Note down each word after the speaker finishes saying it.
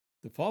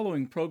The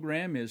following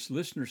program is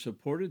listener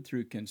supported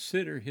through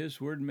Consider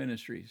His Word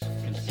Ministries.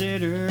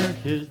 Consider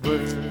His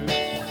Word.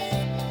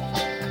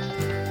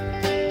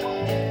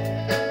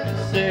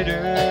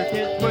 Consider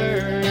His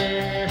Word.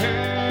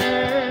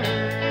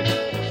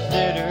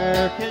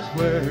 Consider His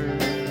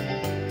Word.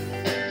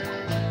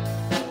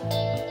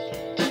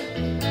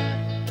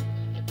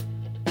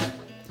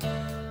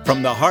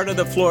 From the heart of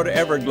the Florida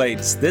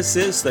Everglades, this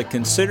is the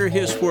Consider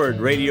His Word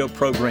radio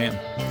program.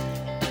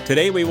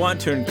 Today we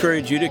want to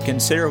encourage you to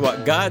consider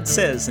what God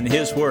says in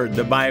His Word,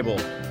 the Bible.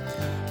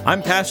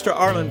 I'm Pastor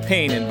Arlen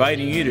Payne,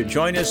 inviting you to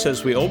join us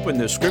as we open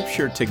the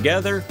Scripture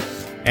together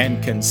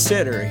and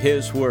consider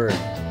His Word.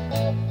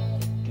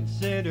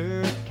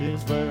 Consider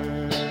His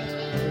Word.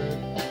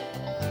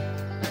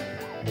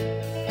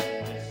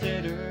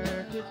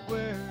 Consider His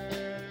Word.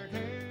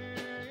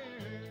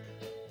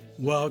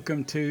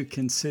 Welcome to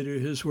Consider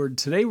His Word.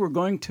 Today we're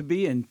going to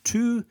be in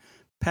two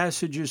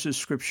passages of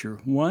Scripture.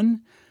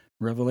 One,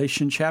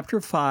 Revelation chapter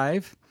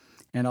 5,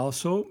 and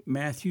also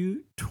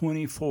Matthew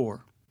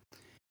 24.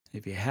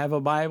 If you have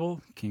a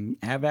Bible, can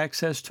have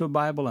access to a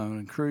Bible, I would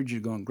encourage you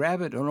to go and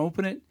grab it and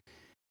open it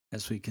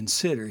as we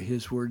consider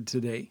His Word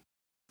today.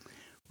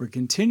 We're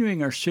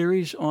continuing our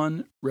series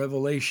on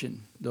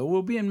Revelation. Though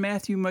we'll be in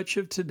Matthew much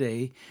of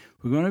today,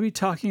 we're going to be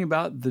talking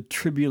about the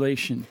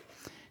tribulation.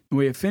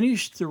 We have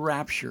finished the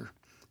rapture.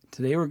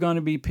 Today we're going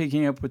to be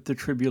picking up with the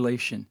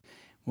tribulation.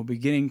 We'll be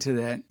getting to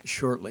that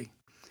shortly.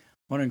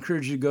 I want to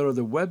encourage you to go to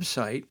the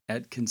website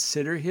at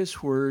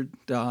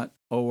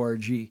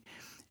considerhisword.org.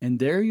 And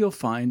there you'll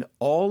find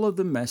all of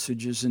the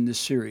messages in this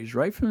series,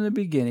 right from the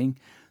beginning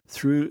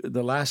through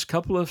the last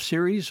couple of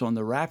series on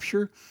the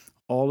rapture.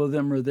 All of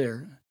them are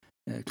there.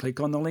 Click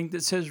on the link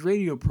that says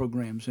radio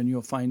programs and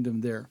you'll find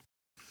them there.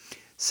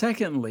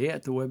 Secondly,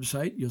 at the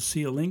website, you'll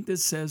see a link that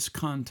says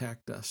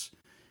contact us.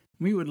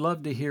 We would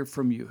love to hear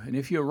from you. And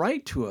if you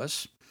write to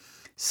us,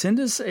 send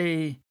us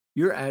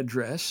your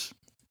address.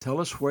 Tell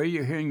us where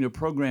you're hearing the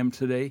program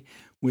today.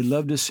 We'd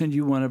love to send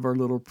you one of our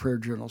little prayer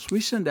journals.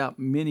 We send out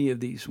many of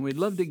these, and we'd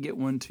love to get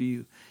one to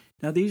you.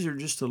 Now, these are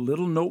just a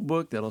little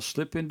notebook that'll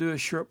slip into a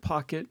shirt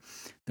pocket.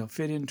 They'll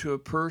fit into a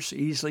purse,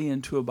 easily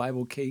into a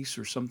Bible case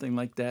or something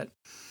like that,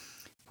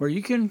 where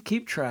you can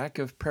keep track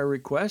of prayer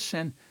requests,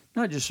 and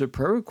not just a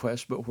prayer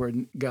request, but where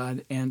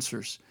God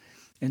answers.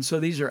 And so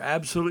these are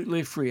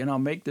absolutely free. And I'll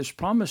make this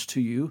promise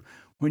to you,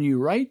 when you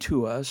write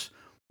to us,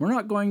 we're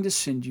not going to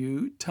send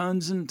you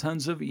tons and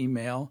tons of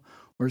email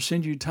or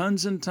send you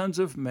tons and tons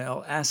of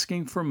mail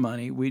asking for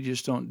money. We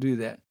just don't do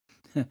that.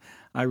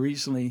 I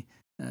recently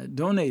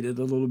donated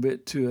a little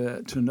bit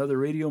to another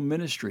radio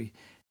ministry.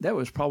 That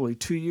was probably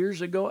 2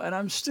 years ago, and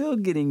I'm still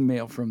getting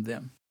mail from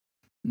them.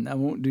 And I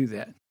won't do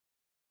that.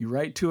 You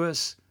write to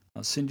us,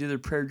 I'll send you the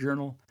prayer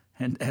journal,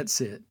 and that's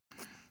it.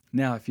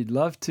 Now, if you'd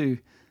love to,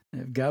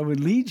 if God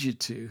would lead you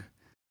to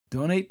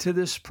donate to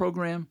this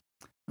program,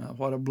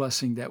 what a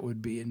blessing that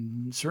would be.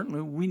 And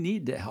certainly we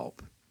need the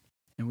help,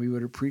 and we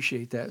would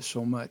appreciate that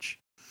so much.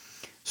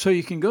 So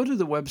you can go to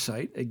the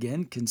website,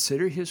 again,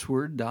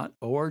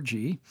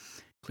 considerhisword.org.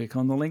 Click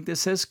on the link that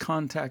says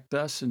contact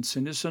us and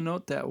send us a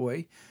note that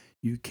way.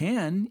 You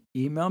can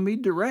email me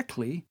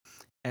directly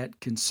at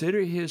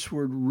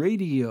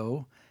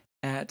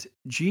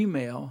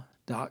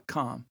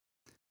considerhiswordradio@gmail.com.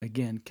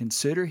 Again,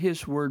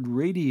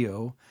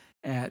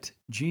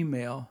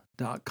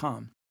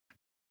 considerhiswordradio@gmail.com.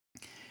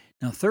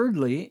 Now,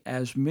 thirdly,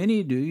 as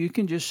many do, you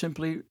can just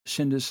simply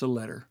send us a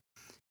letter.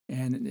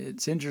 And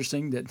it's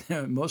interesting that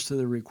most of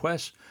the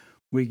requests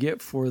we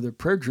get for the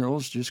prayer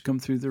journals just come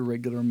through the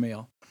regular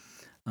mail.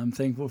 I'm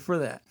thankful for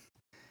that.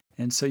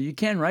 And so you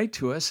can write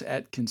to us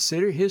at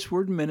Consider His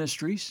Word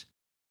Ministries,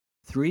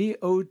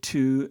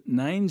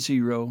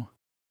 30290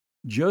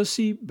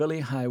 Josie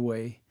Billy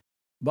Highway,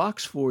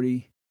 Box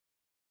 40,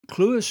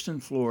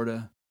 Clewiston,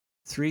 Florida,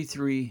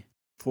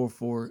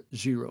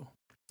 33440.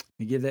 Let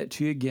me give that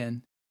to you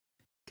again.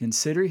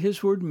 Consider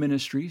His Word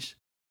Ministries,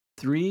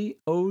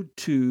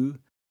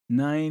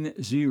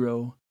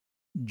 30290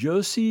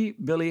 Josie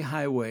Billy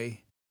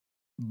Highway,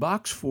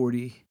 Box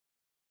 40,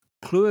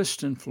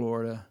 Clewiston,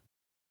 Florida,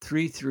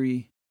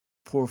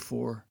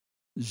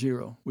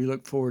 33440. We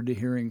look forward to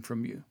hearing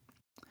from you.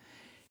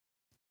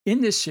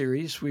 In this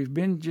series, we've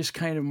been just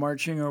kind of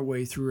marching our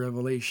way through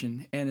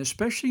Revelation, and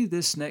especially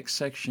this next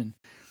section.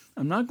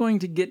 I'm not going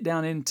to get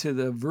down into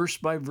the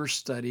verse-by-verse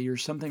study or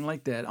something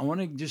like that. I want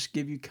to just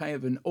give you kind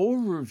of an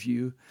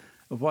overview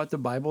of what the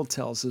Bible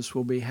tells us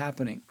will be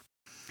happening.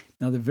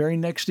 Now, the very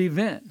next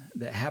event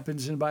that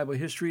happens in Bible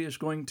history is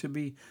going to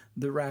be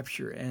the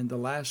rapture, and the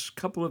last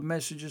couple of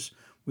messages,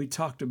 we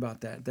talked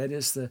about that. That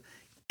is the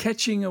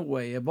catching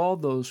away of all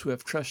those who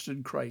have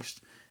trusted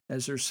Christ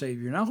as their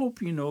Savior. And I hope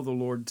you know the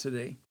Lord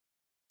today.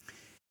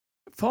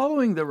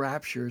 Following the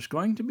rapture is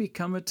going to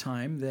become a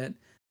time that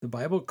the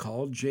Bible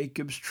called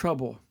Jacob's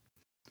trouble.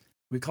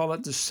 We call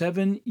it the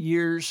 7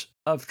 years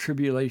of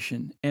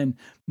tribulation. And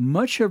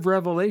much of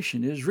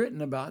Revelation is written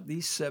about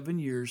these 7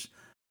 years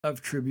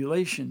of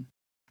tribulation.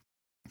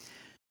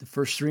 The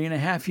first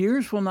 3.5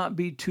 years will not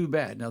be too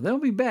bad. Now, they'll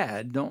be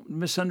bad. Don't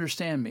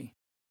misunderstand me.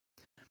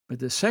 But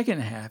the second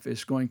half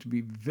is going to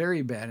be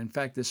very bad. In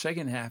fact, the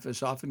second half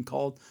is often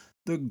called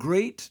the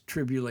Great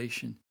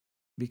Tribulation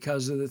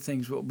because of the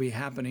things that will be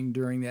happening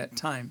during that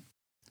time.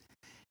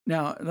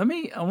 Now,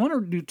 I want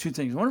to do two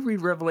things. I want to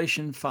read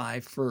Revelation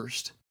 5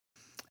 first,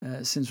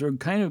 since we're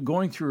kind of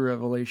going through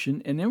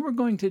Revelation, and then we're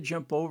going to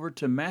jump over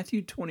to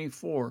Matthew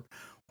 24,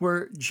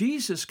 where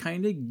Jesus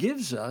kind of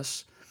gives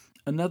us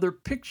another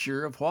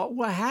picture of what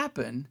will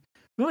happen,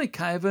 really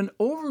kind of an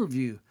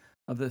overview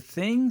of the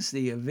things,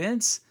 the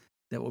events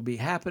that will be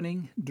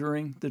happening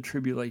during the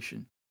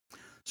tribulation.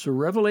 So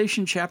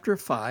Revelation chapter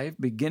 5,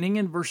 beginning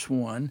in verse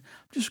 1, I'm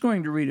just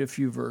going to read a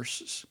few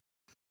verses.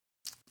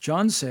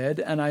 John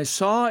said, "And I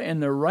saw in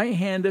the right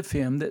hand of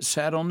him that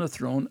sat on the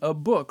throne a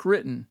book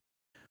written,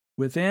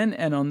 within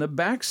and on the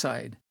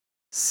backside,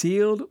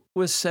 sealed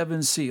with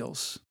 7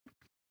 seals.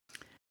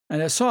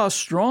 And I saw a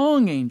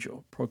strong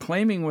angel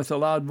proclaiming with a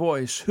loud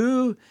voice,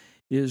 'Who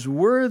is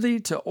worthy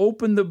to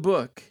open the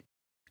book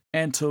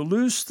and to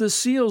loose the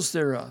seals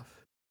thereof?'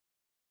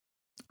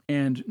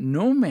 And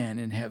no man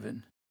in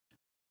heaven,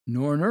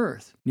 nor on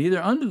earth,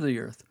 neither under the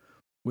earth,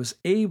 was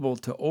able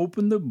to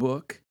open the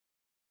book,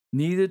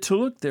 neither to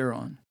look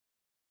thereon.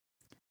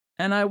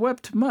 And I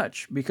wept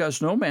much,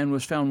 because no man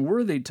was found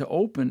worthy to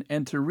open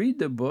and to read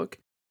the book,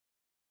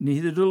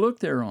 neither to look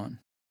thereon.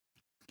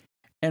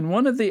 And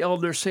one of the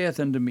elders saith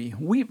unto me,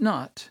 Weep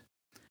not.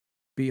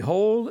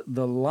 Behold,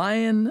 the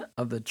Lion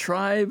of the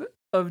tribe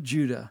of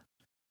Judah,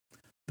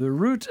 the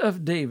Root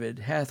of David,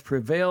 hath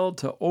prevailed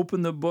to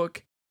open the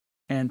book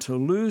and to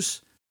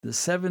loose the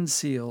 7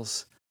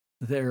 seals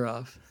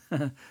thereof."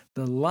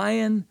 The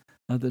Lion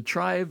of the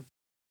tribe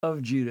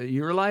of Judah.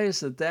 You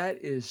realize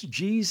that is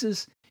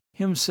Jesus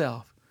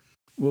himself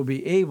will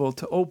be able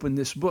to open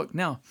this book.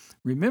 Now,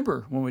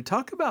 remember, when we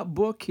talk about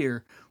book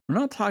here, we're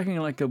not talking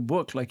like a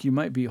book like you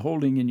might be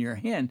holding in your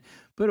hand,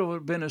 but it would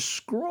have been a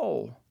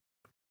scroll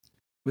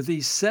with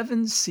these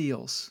 7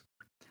 seals.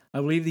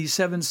 I believe these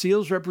 7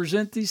 seals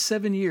represent these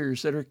 7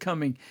 years that are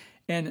coming,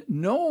 and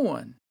no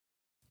one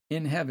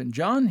in heaven,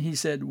 John, he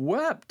said,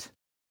 wept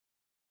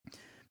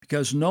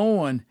because no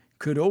one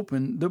could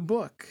open the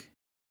book.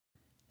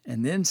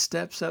 And then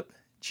steps up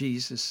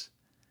Jesus,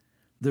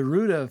 the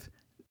root of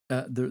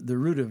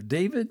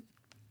David.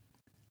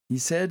 He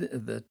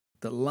said,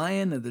 the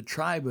Lion of the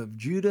tribe of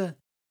Judah,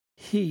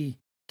 he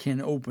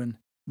can open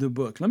the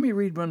book. Let me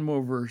read one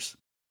more verse.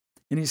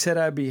 And he said,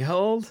 "I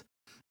beheld,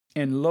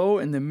 and lo,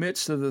 in the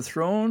midst of the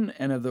throne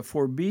and of the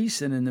 4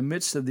 beasts, and in the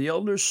midst of the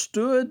elders,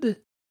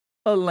 stood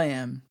a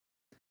lamb,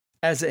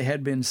 as it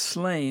had been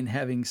slain,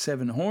 having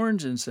 7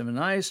 horns and 7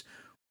 eyes,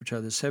 which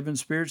are the 7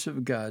 spirits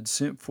of God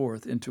sent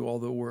forth into all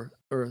the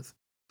earth.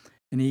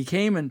 And he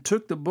came and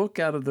took the book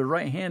out of the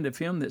right hand of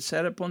him that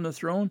sat upon the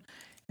throne.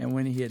 And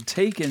when he had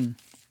taken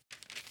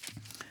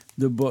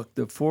the book,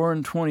 the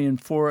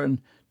 24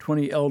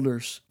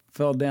 elders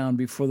fell down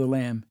before the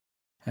Lamb,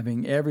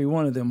 having every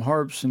one of them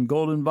harps and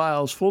golden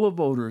vials full of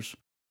odors,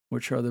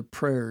 which are the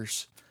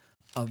prayers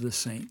of the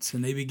saints."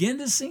 And they begin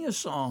to sing a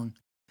song.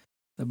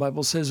 The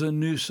Bible says a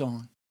new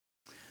song.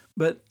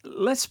 But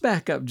let's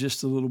back up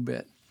just a little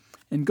bit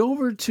and go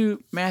over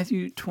to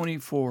Matthew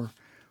 24,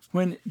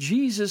 when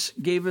Jesus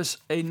gave us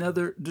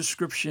another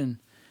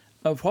description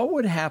of what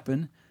would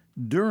happen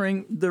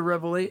during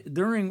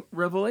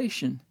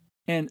Revelation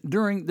and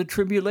during the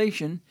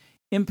tribulation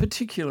in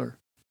particular.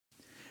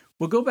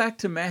 We'll go back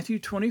to Matthew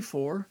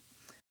 24.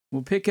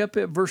 We'll pick up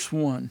at verse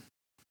 1.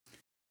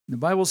 The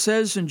Bible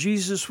says, "And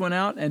Jesus went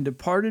out and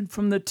departed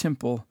from the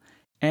temple,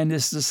 and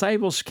his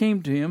disciples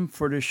came to him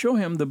for to show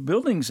him the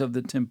buildings of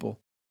the temple.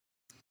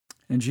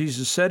 And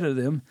Jesus said to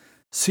them,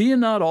 See ye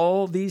not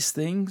all these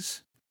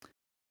things?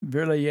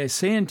 Verily I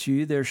say unto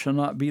you, there shall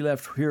not be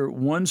left here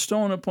one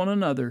stone upon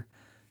another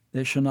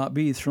that shall not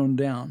be thrown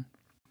down.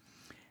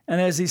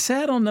 And as he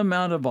sat on the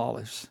Mount of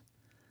Olives,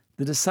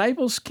 the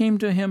disciples came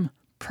to him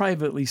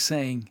privately,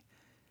 saying,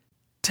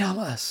 Tell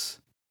us,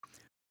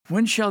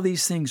 when shall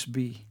these things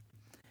be?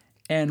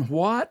 And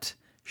what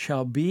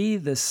shall be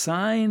the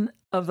sign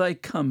of thy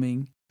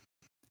coming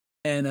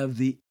and of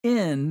the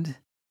end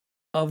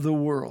of the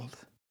world?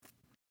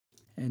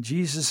 And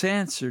Jesus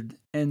answered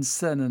and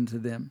said unto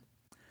them,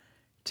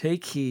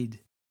 Take heed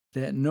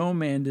that no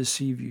man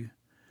deceive you.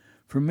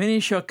 For many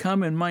shall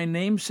come in my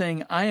name,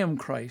 saying, I am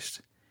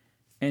Christ,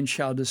 and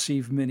shall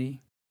deceive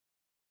many.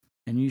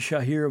 And ye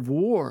shall hear of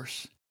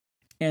wars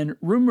and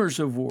rumors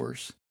of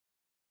wars.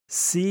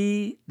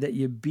 See that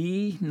ye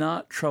be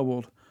not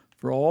troubled,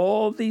 for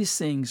all these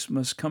things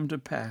must come to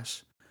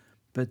pass,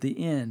 but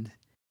the end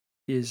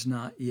is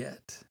not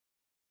yet.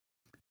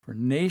 For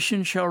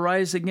nation shall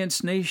rise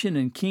against nation,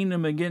 and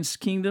kingdom against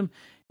kingdom,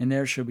 and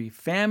there shall be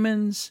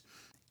famines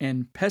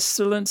and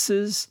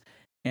pestilences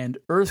and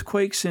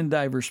earthquakes in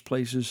divers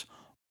places.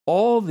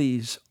 All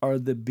these are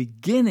the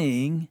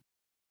beginning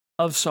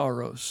of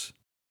sorrows.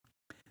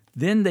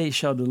 Then they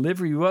shall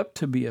deliver you up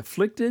to be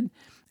afflicted,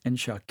 and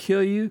shall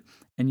kill you,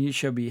 and ye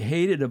shall be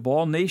hated of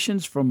all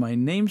nations for my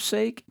name's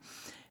sake.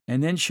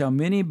 And then shall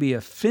many be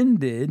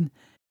offended,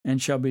 and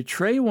shall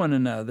betray one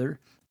another,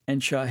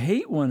 and shall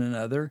hate one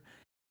another.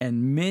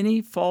 and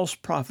many false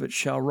prophets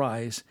shall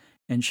rise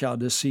and shall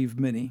deceive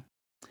many.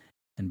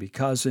 And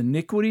because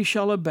iniquity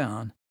shall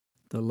abound,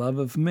 the love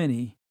of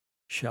many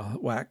shall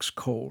wax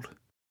cold.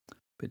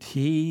 But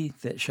he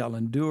that shall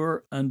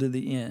endure unto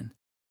the end,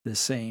 the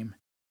same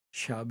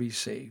shall be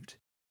saved.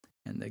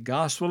 And the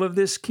gospel of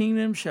this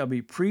kingdom shall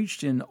be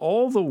preached in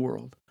all the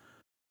world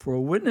for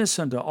a witness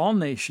unto all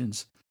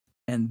nations,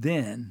 and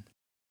then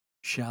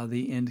shall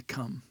the end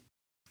come.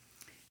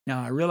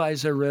 Now, I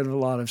realize I read a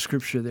lot of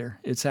scripture there.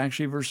 It's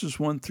actually verses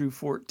 1 through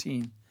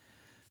 14.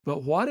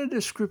 But what a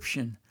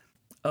description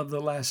of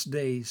the last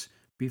days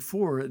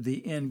before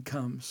the end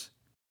comes.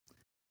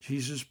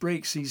 Jesus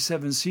breaks these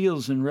 7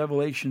 seals in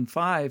Revelation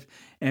 5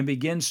 and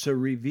begins to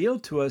reveal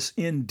to us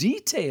in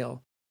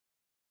detail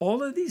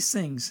all of these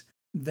things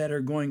that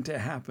are going to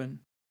happen.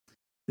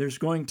 There's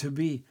going to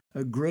be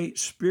a great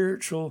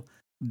spiritual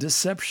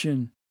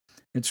deception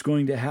that's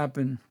going to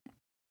happen.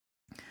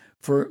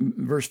 For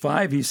verse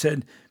 5, he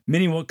said,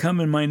 many will come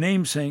in my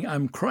name saying,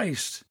 I'm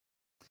Christ,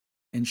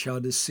 and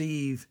shall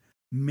deceive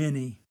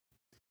many.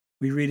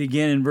 We read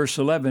again in verse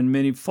 11,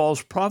 many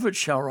false prophets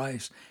shall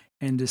rise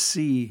and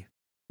deceive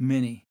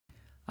many.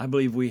 I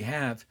believe we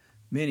have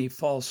many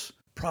false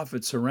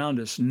prophets around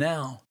us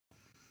now.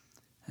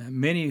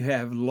 Many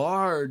have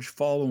large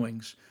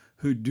followings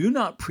who do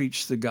not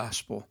preach the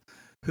gospel,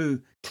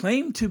 who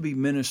claim to be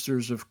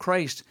ministers of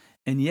Christ,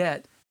 and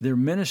yet they're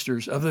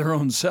ministers of their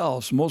own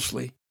selves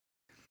mostly,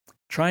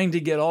 trying to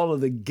get all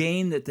of the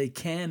gain that they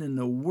can in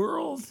the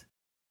world.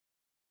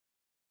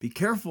 Be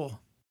careful.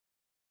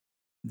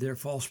 They're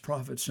false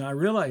prophets. Now, I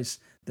realize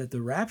that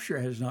the rapture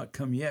has not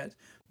come yet,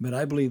 but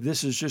I believe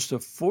this is just a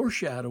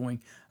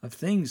foreshadowing of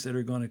things that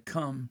are going to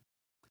come.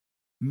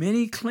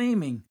 Many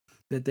claiming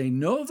that they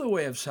know the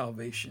way of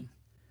salvation,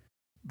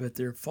 but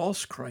they're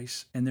false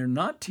Christs, and they're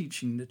not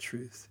teaching the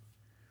truth.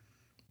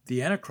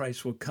 The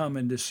Antichrist will come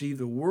and deceive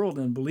the world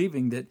in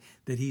believing that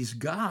he's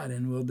God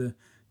and will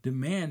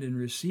demand and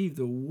receive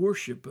the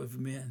worship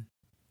of men.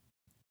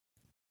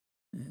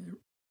 The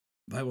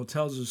Bible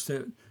tells us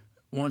that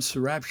once the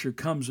rapture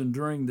comes and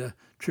during the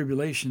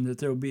tribulation, that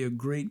there will be a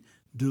great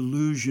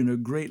delusion, a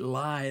great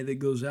lie that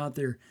goes out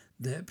there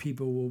that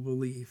people will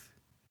believe.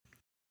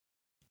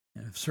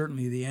 And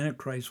certainly the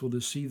Antichrist will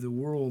deceive the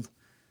world,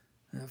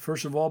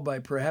 first of all, by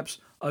perhaps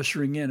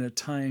ushering in a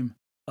time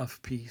of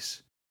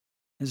peace.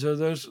 And so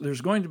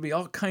there's going to be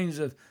all kinds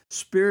of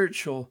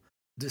spiritual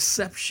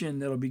deception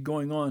that will be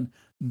going on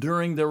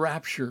during the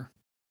rapture.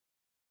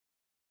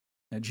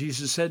 Now,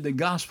 Jesus said the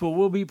gospel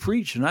will be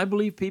preached, and I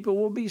believe people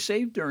will be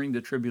saved during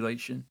the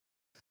tribulation.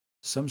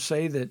 Some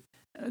say that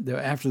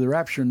after the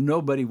rapture,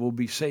 nobody will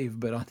be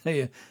saved, but I'll tell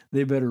you,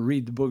 they better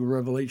read the book of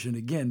Revelation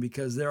again,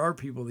 because there are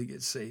people that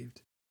get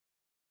saved.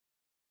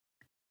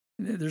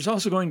 There's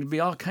also going to be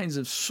all kinds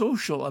of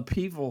social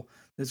upheaval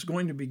that's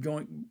going to be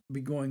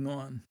going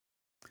on.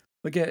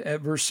 Look at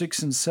verse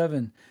 6 and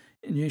 7.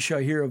 And you shall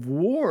hear of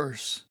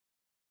wars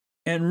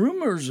and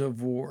rumors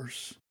of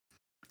wars.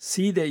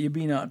 See that you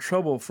be not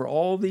troubled, for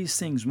all these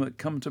things must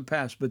come to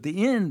pass, but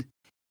the end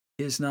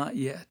is not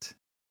yet.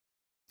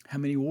 How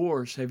many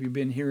wars have you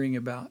been hearing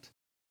about?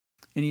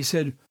 And he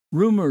said,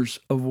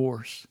 rumors of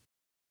wars.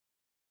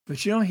 But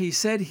he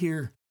said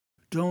here,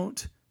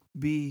 don't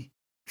be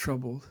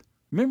troubled.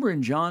 Remember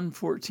in John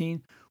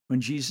 14,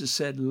 when Jesus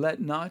said, let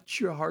not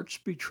your hearts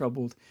be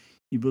troubled.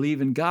 You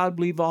believe in God,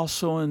 believe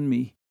also in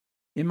me.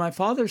 In my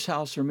Father's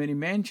house are many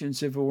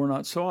mansions. If it were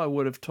not so, I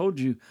would have told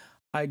you.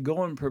 I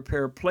go and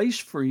prepare a place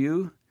for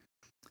you.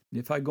 And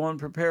if I go and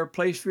prepare a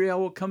place for you, I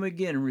will come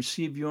again and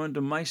receive you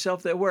unto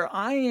myself, that where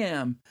I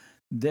am,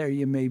 there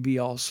you may be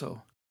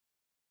also.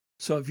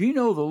 So if you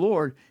know the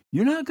Lord,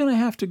 you're not going to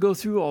have to go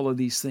through all of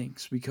these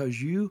things,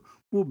 because you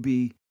will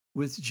be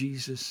with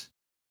Jesus.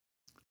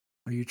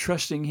 Are you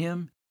trusting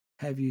Him?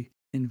 Have you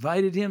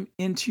invited Him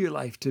into your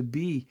life to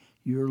be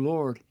your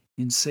Lord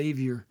and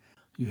Savior?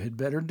 You had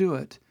better do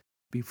it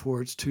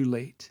before it's too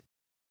late.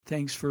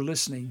 Thanks for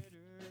listening.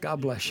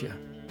 God bless you.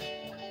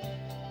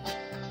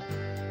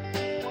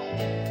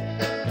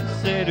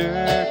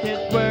 Consider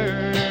His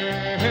word.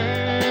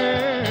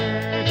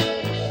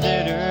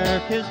 Consider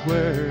His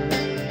word.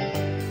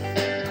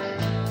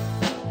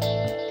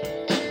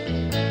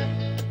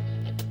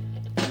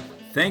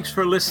 Thanks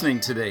for listening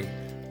today.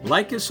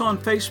 Like us on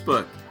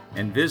Facebook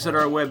and visit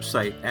our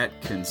website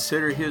at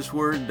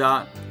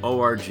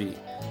considerhisword.org.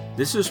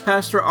 This is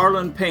Pastor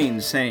Arlen Payne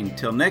saying,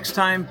 till next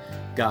time,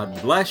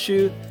 God bless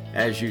you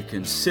as you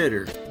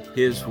consider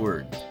His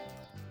Word.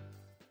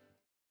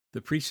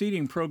 The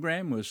preceding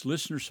program was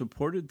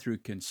listener-supported through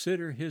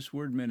Consider His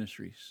Word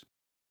Ministries.